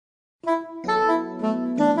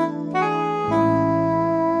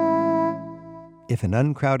If an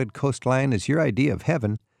uncrowded coastline is your idea of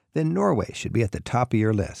heaven, then Norway should be at the top of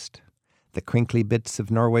your list. The crinkly bits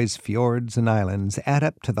of Norway's fjords and islands add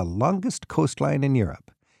up to the longest coastline in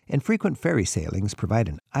Europe, and frequent ferry sailings provide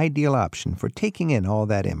an ideal option for taking in all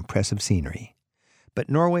that impressive scenery. But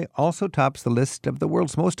Norway also tops the list of the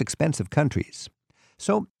world's most expensive countries.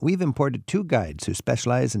 So we've imported 2 guides who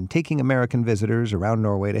specialize in taking American visitors around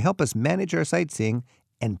Norway to help us manage our sightseeing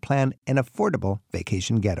and plan an affordable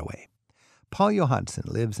vacation getaway. Paul Johansen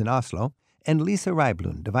lives in Oslo, and Lisa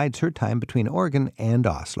Rybloom divides her time between Oregon and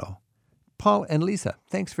Oslo. Paul and Lisa,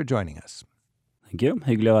 thanks for joining us. Thank you.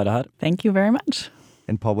 Hyggelig å være her. Thank you very much.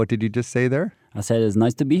 And Paul, what did you just say there? I said it's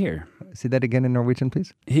nice to be here. Say that again in Norwegian,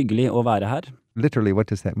 please. Hyggelig å være her. Literally, what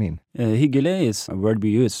does that mean? Hyggelig is a word we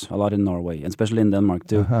use a lot in Norway, especially in Denmark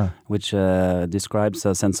too, which describes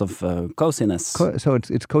a sense of coziness. So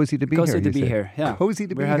it's cozy to be here. Cozy to be here, yeah. Cozy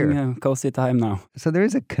to be here. We're having a cozy time now. So there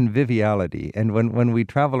is a conviviality, and when we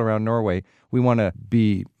travel around Norway, we want to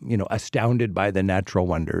be, astounded by the natural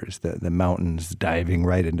wonders, the mountains diving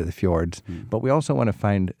right into the fjords, but we also want to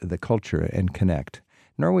find the culture and connect.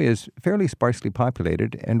 Norway is fairly sparsely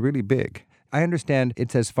populated and really big. I understand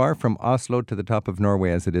it's as far from Oslo to the top of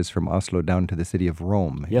Norway as it is from Oslo down to the city of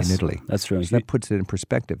Rome in Italy. Yes, that's true. So that puts it in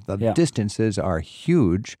perspective. The distances are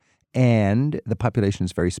huge, and the population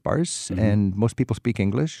is very sparse, and most people speak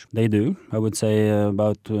English. They do. I would say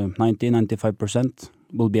about 90-95%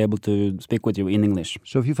 will be able to speak with you in English.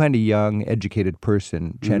 So if you find a young, educated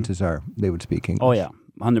person, chances are they would speak English. Oh, yeah,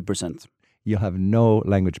 100%. You'll have no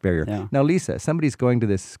language barrier. Yeah. Now, Lisa, somebody's going to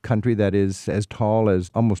this country that is as tall as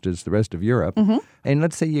almost as the rest of Europe, and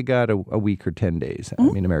let's say you got a week or 10 days. I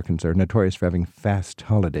mean, Americans are notorious for having fast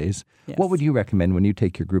holidays. Yes. What would you recommend when you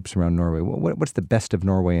take your groups around Norway? What's the best of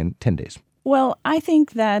Norway in 10 days? Well, I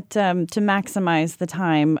think that to maximize the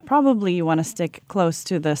time, probably you want to stick close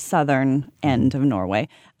to the southern end of Norway.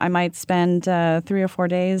 I might spend 3 or 4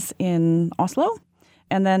 days in Oslo,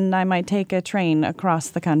 and then I might take a train across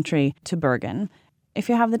the country to Bergen. If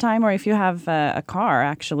you have the time, or if you have a car,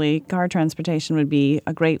 actually, car transportation would be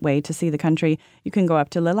a great way to see the country. You can go up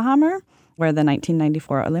to Lillehammer, where the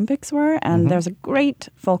 1994 Olympics were, and there's a great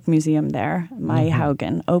folk museum there,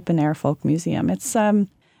 Maihaugen, open-air folk museum. It's a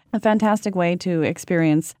fantastic way to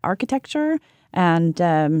experience architecture and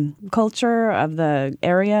culture of the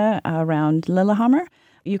area around Lillehammer.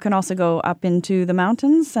 You can also go up into the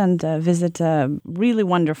mountains and visit a really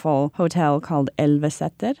wonderful hotel called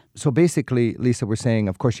Elveseter. So basically, Lisa, we're saying,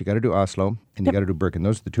 of course, you got to do Oslo and you got to do Bergen.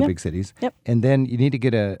 Those are the 2 big cities. Yep. And then you need to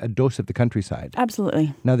get a dose of the countryside.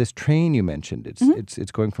 Absolutely. Now, this train you mentioned,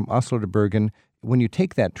 it's going from Oslo to Bergen. When you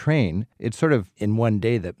take that train, it's sort of in one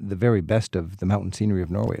day the very best of the mountain scenery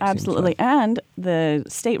of Norway. Absolutely. And the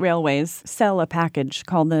state railways sell a package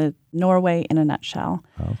called the Norway in a Nutshell.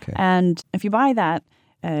 Okay. And if you buy that,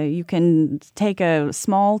 you can take a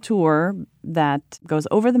small tour that goes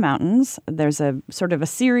over the mountains. There's a sort of a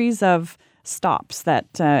series of stops that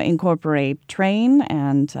incorporate train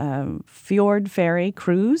and fjord ferry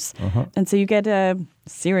cruise. And so you get a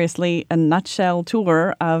nutshell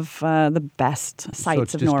tour of the best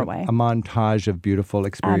sights of Norway. A montage of beautiful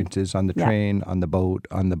experiences on the train, on the boat,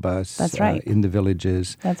 on the bus, That's right. In the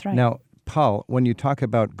villages. That's right. Now, Paul, when you talk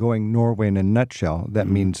about going Norway in a nutshell, that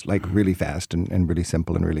means like really fast and really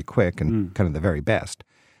simple and really quick and kind of the very best.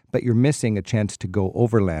 But you're missing a chance to go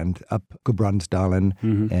overland up Gudbrandsdalen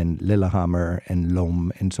and Lillehammer and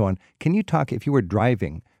Lom and so on. Can you talk, if you were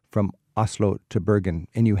driving from Oslo to Bergen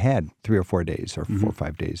and you had 3 or 4 days or 4 or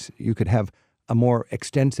 5 days, you could have a more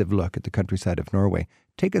extensive look at the countryside of Norway.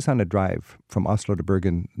 Take us on a drive from Oslo to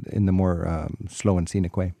Bergen in the more slow and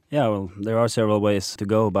scenic way. Yeah, well, there are several ways to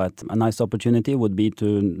go, but a nice opportunity would be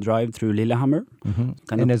to drive through Lillehammer.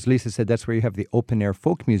 And as Lisa said, that's where you have the open-air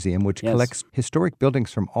folk museum, which collects historic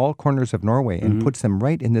buildings from all corners of Norway and puts them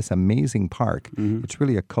right in this amazing park. It's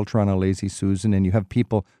really a culture on a lazy Susan, and you have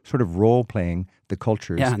people sort of role-playing the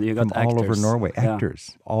cultures from all over Norway.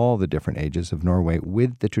 Actors, all the different ages of Norway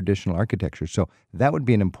with the traditional architecture. So that would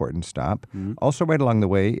be an important stop. Also right along the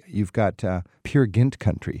way, you've got Peer Gynt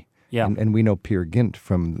country. Yeah. And we know Peer Gynt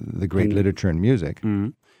from the great literature and music.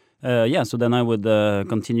 So then I would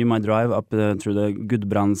continue my drive up through the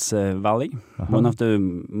Gudbrands Valley, one of the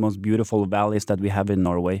most beautiful valleys that we have in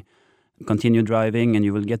Norway. Continue driving and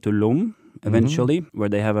you will get to Lom eventually, where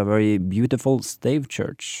they have a very beautiful stave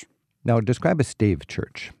church. Now, describe a stave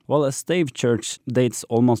church. Well, a stave church dates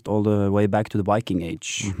almost all the way back to the Viking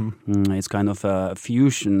Age. It's kind of a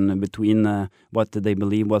fusion between what they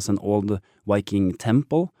believe was an old Viking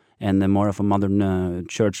temple and more of a modern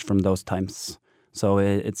church from those times. So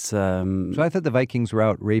it's... So I thought the Vikings were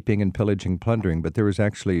out raping and pillaging, plundering, but there was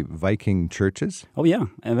actually Viking churches? Oh, yeah.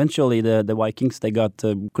 Eventually, the Vikings, they got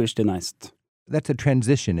Christianized. That's a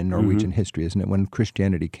transition in Norwegian history, isn't it, when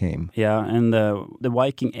Christianity came? Yeah, and the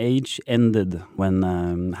Viking age ended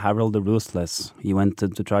when Harold the Ruthless, he went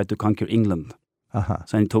to try to conquer England.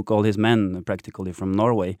 So he took all his men practically from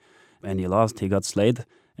Norway, and he lost, he got slayed,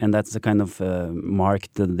 and that's the kind of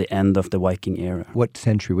marked the end of the Viking era. What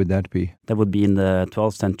century would that be? That would be in the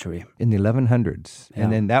 12th century. In the 1100s. Yeah.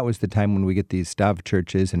 And then that was the time when we get these stav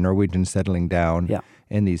churches and Norwegians settling down. Yeah.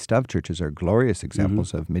 And these stav churches are glorious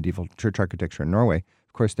examples of medieval church architecture in Norway.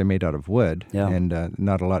 Of course, they're made out of wood, and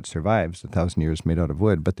not a lot survives 1,000 years made out of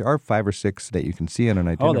wood. But there are 5 or 6 that you can see on an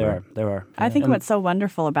itinerary. Oh, there are. I think what's so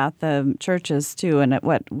wonderful about the churches, too, and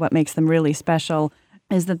what makes them really special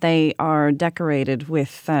is that they are decorated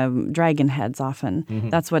with dragon heads often.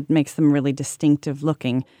 That's what makes them really distinctive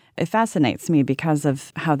looking. It fascinates me because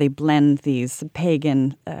of how they blend these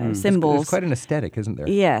pagan symbols. There's quite an aesthetic, isn't there?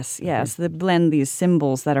 Yes. They blend these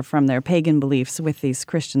symbols that are from their pagan beliefs with these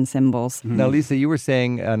Christian symbols. Now, Lisa, you were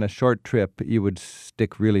saying on a short trip you would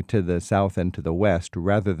stick really to the south and to the west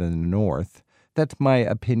rather than the north. That's my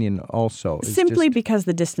opinion also. Simply because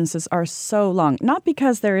the distances are so long. Not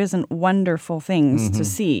because there isn't wonderful things to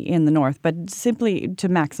see in the north, but simply to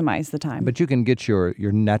maximize the time. But you can get your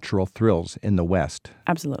natural thrills in the west.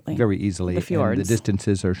 Absolutely. Very easily. The fjords. And the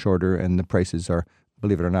distances are shorter and the prices are,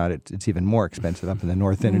 believe it or not, it's even more expensive up in the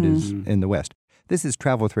north than it is in the west. This is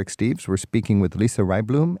Travel with Rick Steves. We're speaking with Lisa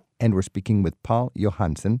Rybloom and we're speaking with Paul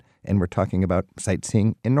Johansen, and we're talking about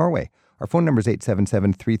sightseeing in Norway. Our phone number is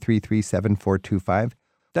 877-333-7425.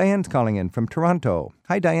 Diane's calling in from Toronto.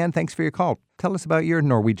 Hi, Diane. Thanks for your call. Tell us about your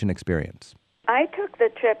Norwegian experience. I took the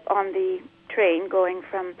trip on the train going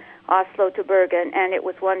from Oslo to Bergen, and it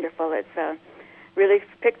was wonderful. It's a really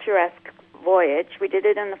picturesque voyage. We did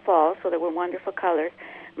it in the fall, so there were wonderful colors.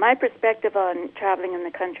 My perspective on traveling in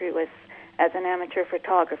the country was as an amateur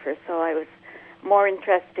photographer, so I was more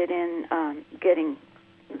interested in getting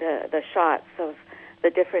the shots of the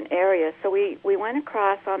different areas. So we went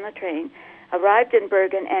across on the train, arrived in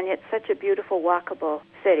Bergen, and it's such a beautiful, walkable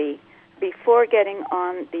city. Before getting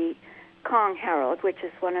on the Kong Herald, which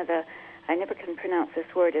is one of the, I never can pronounce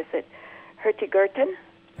this word, is it Hurtigruten?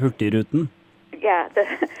 Hurtigruten? Yeah, the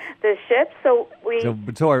ship. So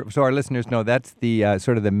our listeners know that's the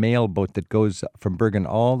sort of the mail boat that goes from Bergen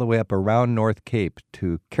all the way up around North Cape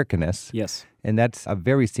to Kirkenes. Yes. And that's a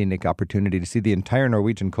very scenic opportunity to see the entire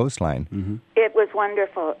Norwegian coastline. It was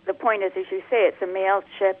wonderful. The point is, as you say, it's a mail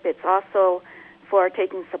ship. It's also for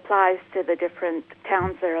taking supplies to the different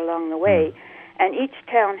towns that are along the way. And each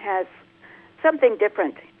town has something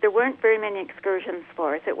different. There weren't very many excursions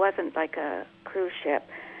for us. It wasn't like a cruise ship.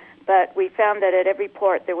 But we found that at every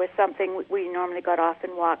port there was something. We normally got off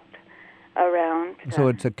and walked around. So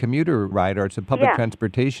it's a commuter ride, or it's a public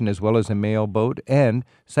transportation as well as a mail boat, and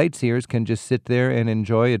sightseers can just sit there and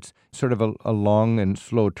enjoy. It's sort of a long and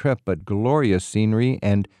slow trip, but glorious scenery.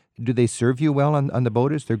 And do they serve you well on the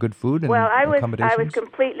boat? Is there good food and accommodations? I was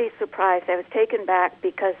completely surprised. I was taken back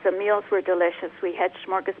because the meals were delicious. We had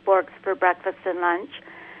smorgasbords for breakfast and lunch.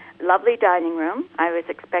 Lovely dining room. I was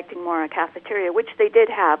expecting more a cafeteria, which they did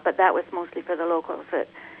have, but that was mostly for the locals that,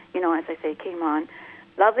 as I say, came on.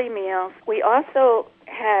 Lovely meals. We also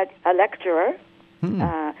had a lecturer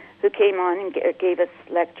who came on and gave us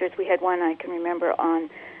lectures. We had one, I can remember, on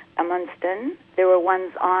Amundsen. There were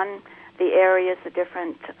ones on the areas, the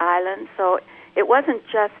different islands. So it wasn't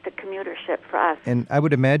just a commuter ship for us. And I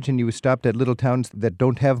would imagine you stopped at little towns that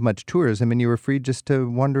don't have much tourism, and you were free just to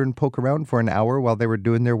wander and poke around for an hour while they were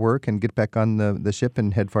doing their work and get back on the ship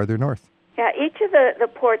and head farther north. Yeah, each of the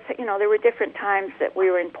ports, there were different times that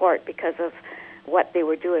we were in port because of what they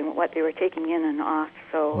were doing, what they were taking in and off.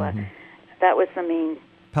 So that was the main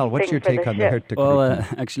Paul, what's your take on the Hurtigruten? Well,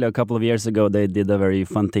 actually, a couple of years ago, they did a very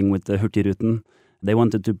fun thing with the Hurtigruten. They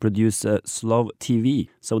wanted to produce slow TV,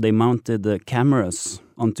 so they mounted cameras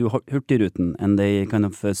onto Hurtigruten, and they kind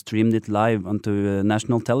of streamed it live onto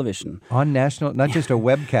national television. On national, not just a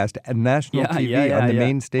webcast, a national TV on the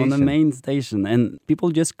main station. On the main station, and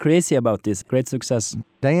people just crazy about this. Great success.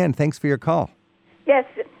 Diane, thanks for your call. Yes,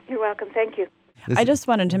 you're welcome. Thank you. I just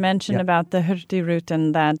wanted to mention about the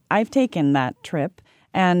Hurtigruten that I've taken that trip,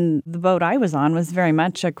 and the boat I was on was very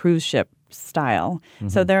much a cruise ship style.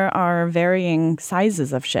 So there are varying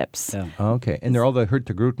sizes of ships. Yeah. Okay, and they're all the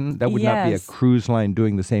Hurtigruten? That would not be a Yes. cruise line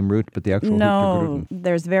doing the same route, but the actual No, Hurtigruten.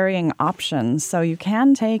 there's varying options. So you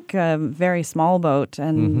can take a very small boat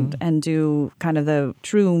and do kind of the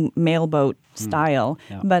true mailboat style,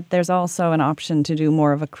 Yeah. but there's also an option to do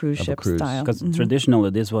more of a cruise Of a ship cruise. style. Because traditionally,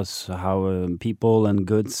 this was how people and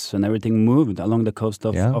goods and everything moved along the coast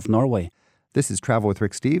of Norway. This is Travel with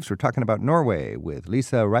Rick Steves. We're talking about Norway with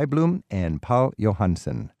Lisa Rybloom and Paul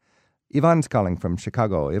Johansen. Yvonne's calling from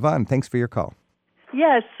Chicago. Yvonne, thanks for your call.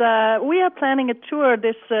 Yes, we are planning a tour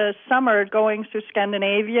this summer going to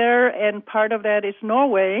Scandinavia, and part of that is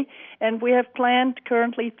Norway. And we have planned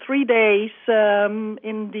currently 3 days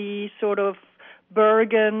in the sort of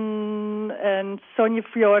Bergen and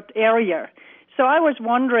Sognefjord area. So I was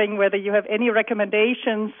wondering whether you have any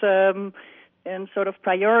recommendations and sort of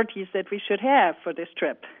priorities that we should have for this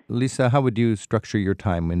trip. Lisa, how would you structure your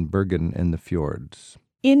time in Bergen and the fjords?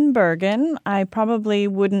 In Bergen, I probably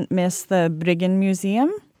wouldn't miss the Bryggen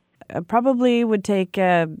Museum. I probably would take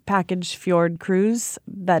a package fjord cruise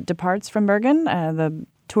that departs from Bergen. The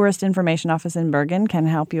Tourist Information Office in Bergen can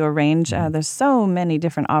help you arrange. There's so many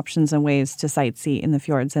different options and ways to sightsee in the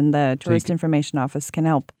fjords, and the Tourist Information Office can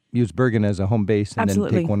help. Use Bergen as a home base and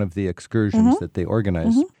Absolutely. then take one of the excursions that they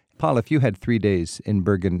organize. Paul, if you had 3 days in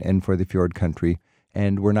Bergen and for the fjord country,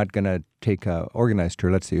 and we're not going to take an organized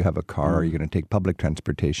tour, let's say you have a car or you're going to take public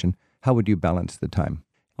transportation, how would you balance the time?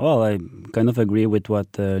 Well, I kind of agree with what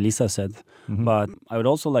Lisa said, but I would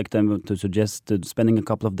also like them to suggest spending a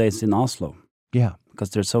couple of days in Oslo, Yeah.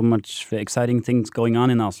 because there's so much exciting things going on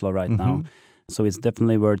in Oslo right now. So it's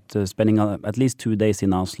definitely worth spending at least 2 days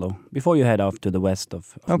in Oslo before you head off to the west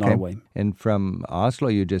of Norway. And from Oslo,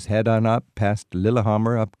 you just head on up past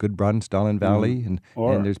Lillehammer, up Gudbrandsdalen Valley, and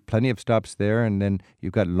there's plenty of stops there. And then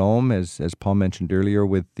you've got Lom, as Paul mentioned earlier,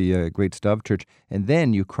 with the Great Stove Church. And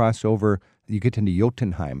then you cross over, you get into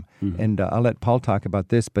Jotunheim. And I'll let Paul talk about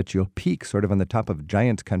this, but you'll peak sort of on the top of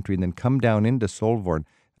Giants Country and then come down into Solvorn.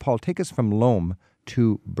 Paul, take us from Lom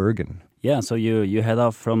to Bergen. Yeah, so you head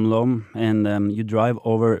off from Lom and you drive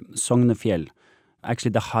over Sognefjell,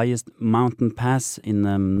 actually the highest mountain pass in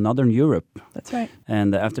northern Europe. That's right.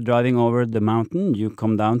 And after driving over the mountain, you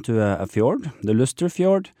come down to a fjord, the Luster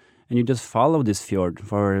Fjord, and you just follow this fjord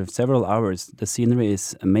for several hours. The scenery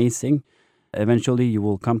is amazing. Eventually, you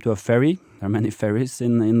will come to a ferry. There are many ferries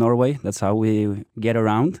in Norway. That's how we get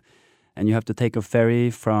around. And you have to take a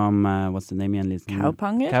ferry from, what's the name again?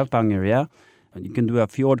 Kaupanger? Kaupanger, yeah. You can do a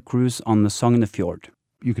fjord cruise on the Sognefjord.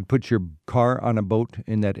 You could put your car on a boat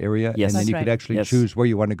in that area, Yes. and then That's you right. could actually Yes. choose where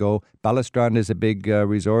you want to go. Balestrand is a big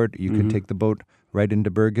resort. You can take the boat right into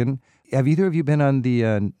Bergen. Have either of you been on the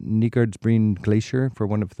Nygaardsbreen Glacier for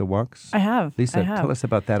one of the walks? I have. Lisa, tell us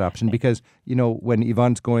about that option, because, you know, when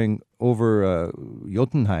Yvonne's going over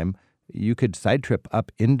Jotunheim, you could side trip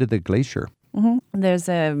up into the glacier. There's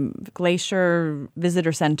a glacier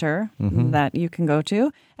visitor center that you can go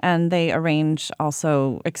to, and they arrange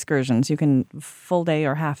also excursions. You can full day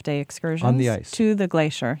or half day excursions On the ice. to the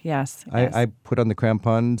glacier. Yes, yes. I put on the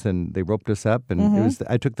crampons and they roped us up, and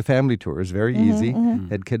I took the family tour. It was very easy.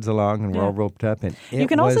 Had kids along and we're all roped up. And You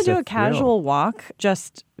can also do a thrill. casual walk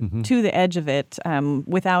just to the edge of it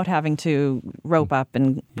without having to rope up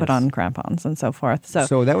and put on crampons and so forth.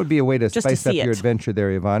 So that would be a way to just to spice up see your it. adventure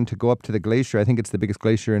there, Yvonne, to go up to the glacier. I think it's the biggest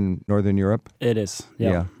glacier in Northern Europe. It is,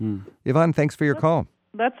 yeah. Yvonne, thanks for your call.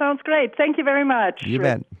 That sounds great. Thank you very much. You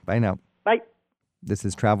bet. Bye now. Bye. This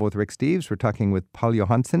is Travel with Rick Steves. We're talking with Paul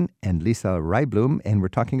Johansen and Lisa Rybloom, and we're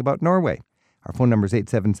talking about Norway. Our phone number is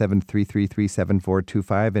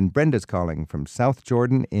 877-333-7425, and Brenda's calling from South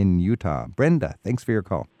Jordan in Utah. Brenda, thanks for your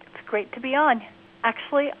call. It's great to be on.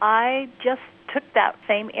 Actually, I just took that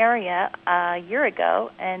same area a year ago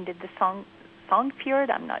and did the Sognefjord.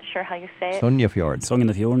 I'm not sure how you say it. Sognefjord.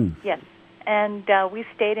 Sognefjorden. Yes. And we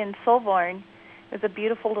stayed in Solvorn. It was a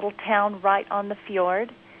beautiful little town right on the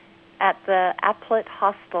fjord at the Applet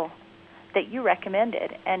Hostel that you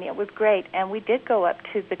recommended, and it was great. And we did go up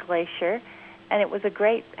to the glacier, and it was a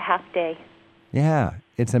great half day. Yeah,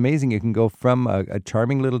 it's amazing. You can go from a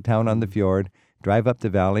charming little town on the fjord, drive up the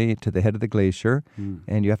valley to the head of the glacier,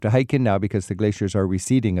 and you have to hike in now because the glaciers are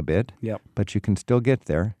receding a bit, Yep. but you can still get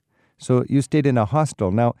there. So you stayed in a hostel.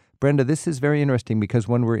 Now, Brenda, this is very interesting because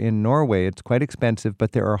when we're in Norway, it's quite expensive,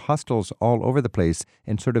 but there are hostels all over the place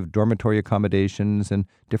and sort of dormitory accommodations and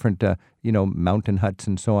different, mountain huts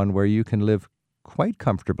and so on where you can live quite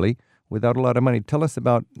comfortably without a lot of money. Tell us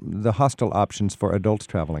about the hostel options for adults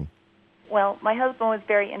traveling. Well, my husband was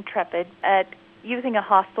very intrepid at using a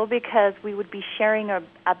hostel because we would be sharing a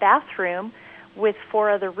bathroom with 4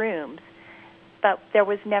 other rooms. but there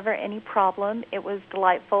was never any problem. It was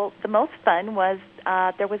delightful. The most fun was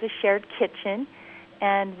there was a shared kitchen,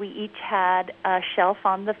 and we each had a shelf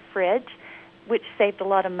on the fridge, which saved a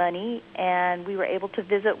lot of money, and we were able to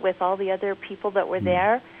visit with all the other people that were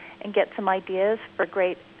there and get some ideas for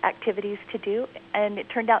great activities to do, and it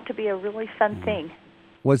turned out to be a really fun thing.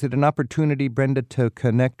 Was it an opportunity, Brenda, to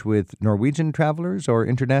connect with Norwegian travelers or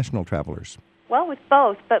international travelers? Well, with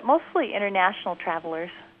both, but mostly international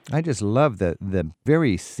travelers. I just love the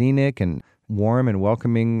very scenic and warm and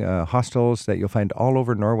welcoming hostels that you'll find all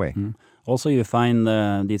over Norway. Also, you find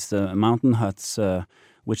these mountain huts,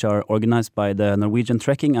 which are organized by the Norwegian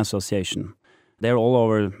Trekking Association. They're all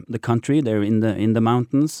over the country. They're in the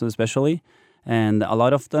mountains, especially, and a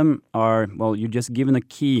lot of them are. Well, you're just given a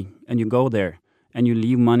key, and you go there, and you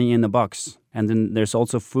leave money in a box. And then there's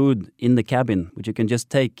also food in the cabin, which you can just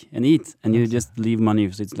take and eat, and you just leave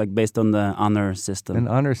money. So it's like based on the honor system. An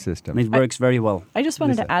honor system. And it works very well. I just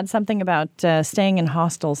wanted to add something about staying in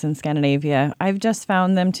hostels in Scandinavia. I've just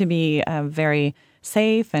found them to be very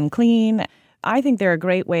safe and clean. I think they're a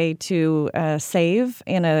great way to save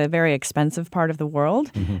in a very expensive part of the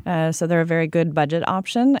world. So they're a very good budget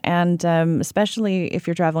option. And especially if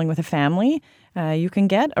you're traveling with a family, you can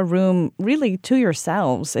get a room really to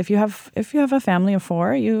yourselves. If you have a family of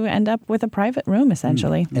 4, you end up with a private room,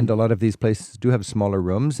 essentially. And a lot of these places do have smaller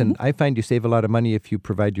rooms. And I find you save a lot of money if you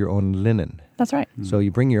provide your own linen. That's right. So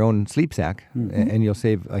you bring your own sleep sack and you'll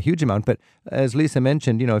save a huge amount. But as Lisa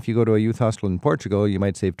mentioned, if you go to a youth hostel in Portugal, you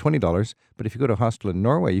might save $20. But if you go to a hostel in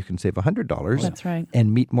Norway, you can save $100. That's right.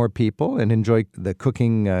 And meet more people and enjoy the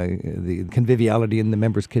cooking, the conviviality in the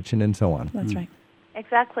members' kitchen and so on. That's right.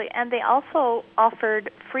 Exactly. And they also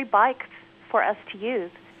offered free bikes for us to use.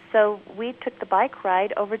 So we took the bike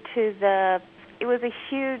ride over to it was a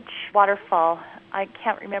huge waterfall. I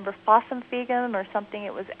can't remember, Fossumfigum or something.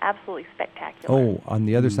 It was absolutely spectacular. Oh, on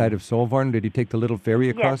the other side of Solvorn, did you take the little ferry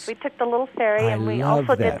across? Yes, we took the little ferry, and we love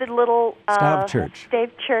also that. did the little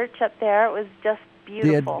stave church up there. It was just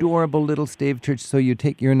beautiful. The adorable little stave church. So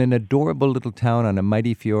you're in an adorable little town on a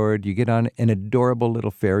mighty fjord. You get on an adorable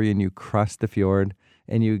little ferry and you cross the fjord.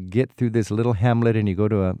 And you get through this little hamlet and you go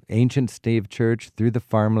to an ancient stave church through the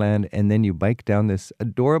farmland, and then you bike down this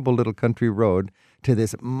adorable little country road to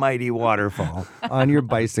this mighty waterfall on your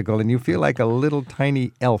bicycle, and you feel like a little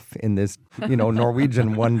tiny elf in this,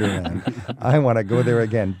 Norwegian wonderland. I want to go there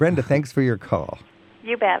again. Brenda, thanks for your call.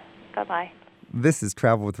 You bet. Bye-bye. This is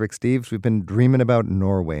Travel with Rick Steves. We've been dreaming about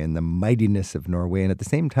Norway and the mightiness of Norway, and at the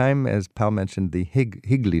same time, as Pal mentioned, the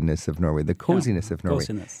higgliness of Norway, the coziness of Norway.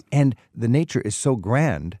 Coziness. And the nature is so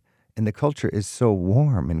grand, and the culture is so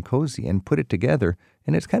warm and cozy, and put it together,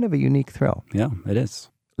 and it's kind of a unique thrill. Yeah, it is.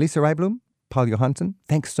 Lisa Rybloom, Paul Johansen,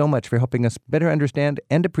 thanks so much for helping us better understand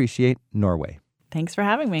and appreciate Norway. Thanks for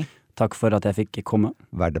having me. Takk for at jeg fikk komme.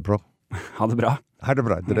 Vær det bra. Ha det bra. Ha det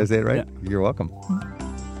bra. Did I say it right? Yeah. You're welcome.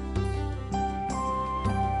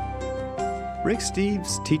 Rick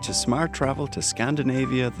Steves teaches smart travel to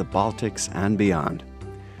Scandinavia, the Baltics, and beyond.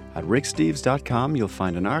 At ricksteves.com, you'll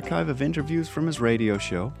find an archive of interviews from his radio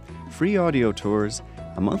show, free audio tours,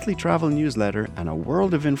 a monthly travel newsletter, and a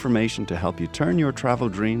world of information to help you turn your travel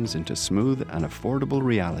dreams into smooth and affordable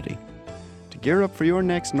reality. To gear up for your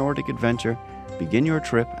next Nordic adventure, begin your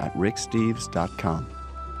trip at ricksteves.com.